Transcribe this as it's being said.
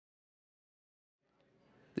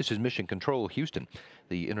This is Mission Control Houston.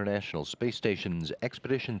 The International Space Station's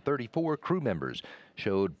Expedition 34 crew members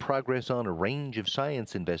showed progress on a range of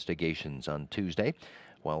science investigations on Tuesday,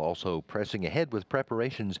 while also pressing ahead with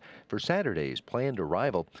preparations for Saturday's planned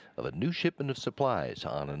arrival of a new shipment of supplies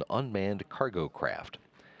on an unmanned cargo craft.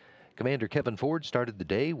 Commander Kevin Ford started the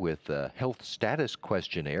day with a health status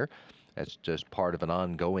questionnaire. That's just part of an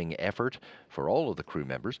ongoing effort for all of the crew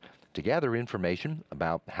members to gather information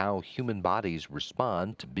about how human bodies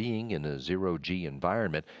respond to being in a zero-G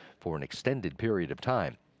environment for an extended period of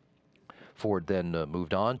time. Ford then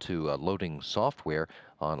moved on to loading software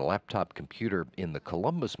on a laptop computer in the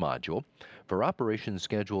Columbus module for operations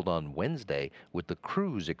scheduled on Wednesday with the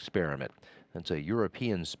Cruise experiment. That's a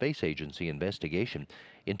European Space Agency investigation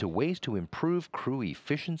into ways to improve crew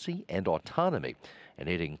efficiency and autonomy, and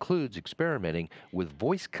it includes experimenting with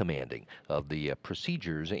voice commanding of the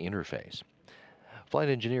procedures interface. Flight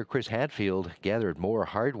engineer Chris Hadfield gathered more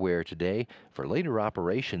hardware today for later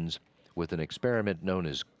operations with an experiment known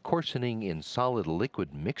as coarsening in solid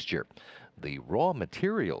liquid mixture. The raw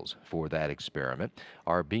materials for that experiment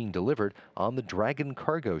are being delivered on the Dragon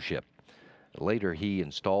cargo ship. Later, he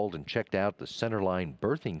installed and checked out the centerline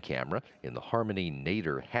berthing camera in the Harmony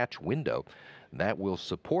Nader hatch window. That will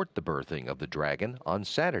support the berthing of the Dragon on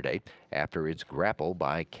Saturday after its grapple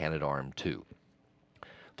by Canadarm2.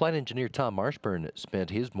 Flight engineer Tom Marshburn spent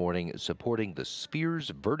his morning supporting the Spheres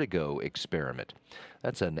Vertigo experiment.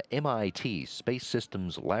 That's an MIT Space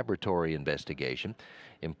Systems Laboratory investigation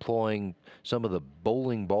employing some of the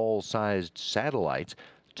bowling ball-sized satellites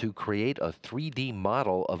to create a 3D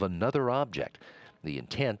model of another object. The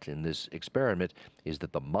intent in this experiment is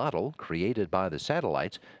that the model created by the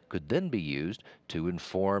satellites could then be used to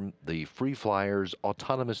inform the free flyers'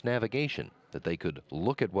 autonomous navigation, that they could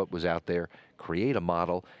look at what was out there, create a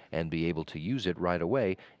model, and be able to use it right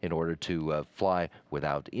away in order to fly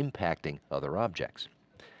without impacting other objects.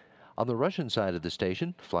 On the Russian side of the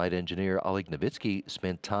station, flight engineer OLEG NOVITSKIY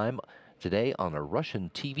spent time today on a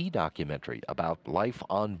Russian TV documentary about life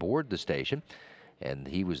on board the station, and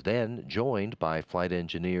he was then joined by flight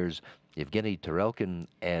engineers Evgeny Tarelkin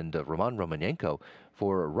and Roman Romanenko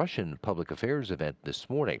for a Russian public affairs event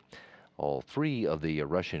this morning. All three of the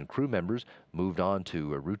Russian crew members moved on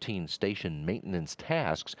to routine station maintenance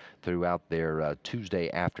tasks throughout their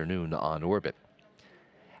Tuesday afternoon on orbit.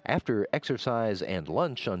 After exercise and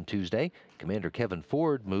lunch on Tuesday, Commander Kevin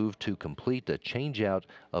Ford moved to complete a changeout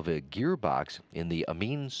of a gearbox in the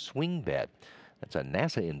amine swing bed. That's a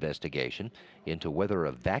NASA investigation into whether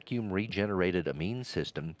a vacuum-regenerated amine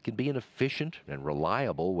system can be an efficient and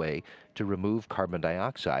reliable way to remove carbon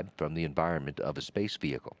dioxide from the environment of a space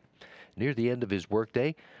vehicle. Near the end of his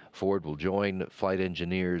workday, Ford will join flight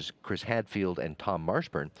engineers Chris Hadfield and Tom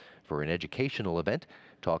Marshburn for an educational event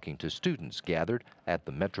talking to students gathered at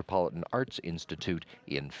the Metropolitan Arts Institute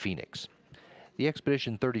in Phoenix. The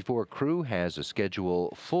Expedition 34 crew has a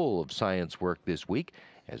schedule full of science work this week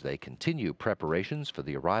as they continue preparations for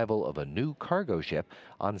the arrival of a new cargo ship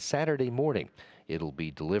on Saturday morning. It'll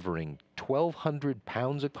be delivering 1,200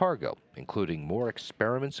 pounds of cargo, including more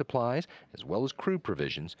experiment supplies as well as crew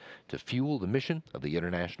provisions to fuel the mission of the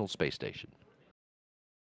International Space Station.